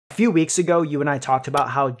few weeks ago, you and I talked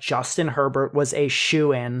about how Justin Herbert was a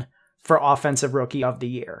shoo-in for Offensive Rookie of the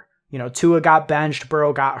Year. Tua got benched,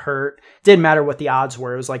 Burrow got hurt. Didn't matter what the odds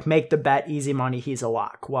were. It was like, make the bet, easy money, he's a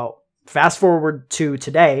lock. Well, fast forward to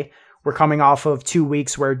today, we're coming off of 2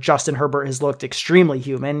 weeks where Justin Herbert has looked extremely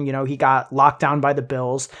human. He got locked down by the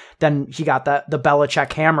Bills. Then he got the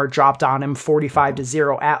Belichick hammer dropped on him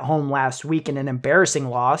 45-0 at home last week in an embarrassing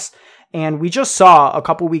loss. And we just saw a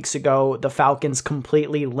couple weeks ago the Falcons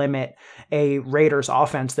completely limit a Raiders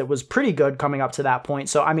offense that was pretty good coming up to that point.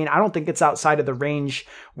 So, I don't think it's outside of the range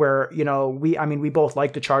where, we both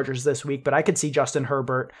like the Chargers this week, but I could see Justin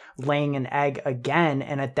Herbert laying an egg again.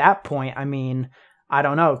 And at that point, I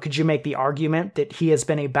don't know. Could you make the argument that he has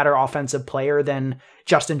been a better offensive player than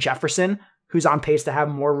Justin Jefferson, who's on pace to have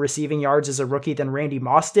more receiving yards as a rookie than Randy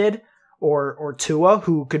Moss did? Or Tua,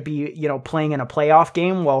 who could be, playing in a playoff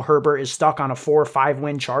game while Herbert is stuck on a 4 or 5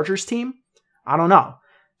 win Chargers team? I don't know.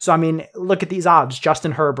 So, look at these odds.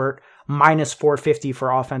 Justin Herbert, minus 450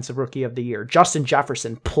 for Offensive Rookie of the Year. Justin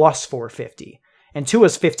Jefferson, plus 450. And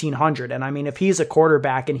Tua's 1,500. And if he's a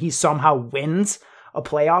quarterback and he somehow wins a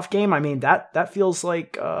playoff game, that feels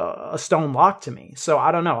like a stone lock to me. So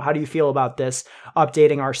I don't know. How do you feel about this,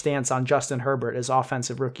 updating our stance on Justin Herbert as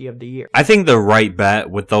Offensive Rookie of the Year? I think the right bet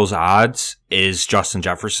with those odds is Justin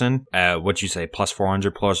Jefferson at, what you say, plus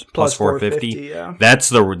 400, plus 450. Yeah. That's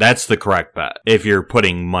the correct bet if you're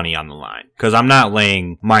putting money on the line, because I'm not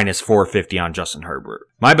laying minus 450 on Justin Herbert.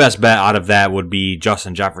 My best bet out of that would be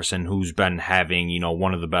Justin Jefferson, who's been having,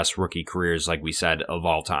 one of the best rookie careers, like we said, of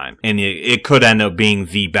all time. And it could end up being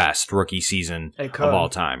the best rookie season of all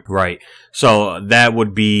time. Right. So that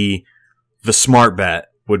would be the smart bet,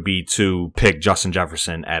 would be to pick Justin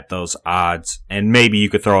Jefferson at those odds. And maybe you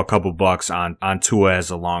could throw a couple bucks on Tua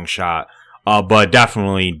as a long shot. But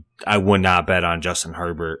definitely I would not bet on Justin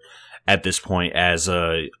Herbert at this point as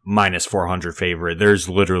a minus 400 favorite. There's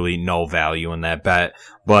literally no value in that bet,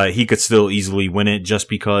 but he could still easily win it just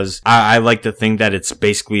because I like to think that it's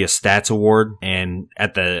basically a stats award. And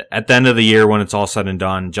at the end of the year, when it's all said and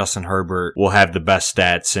done, Justin Herbert will have the best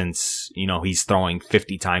stats since, he's throwing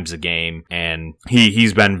 50 times a game, and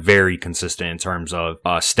he's been very consistent in terms of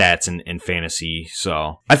stats in fantasy.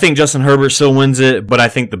 So I think Justin Herbert still wins it, but I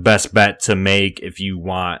think the best bet to make if you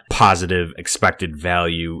want positive expected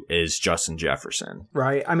value is Justin Jefferson.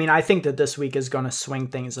 Right. I think that this week is going to swing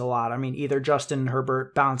things a lot. Either Justin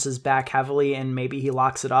Herbert bounces back heavily and maybe he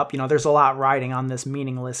locks it up. There's a lot riding on this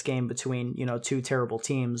meaningless game between, two terrible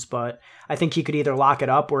teams, but I think he could either lock it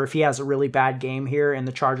up, or if he has a really bad game here and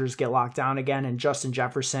the Chargers get locked down again and Justin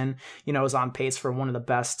Jefferson, is on pace for one of the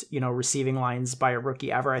best, receiving lines by a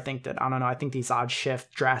rookie ever. I think these odds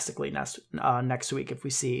shift drastically next week if we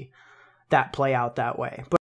see that play out that way. But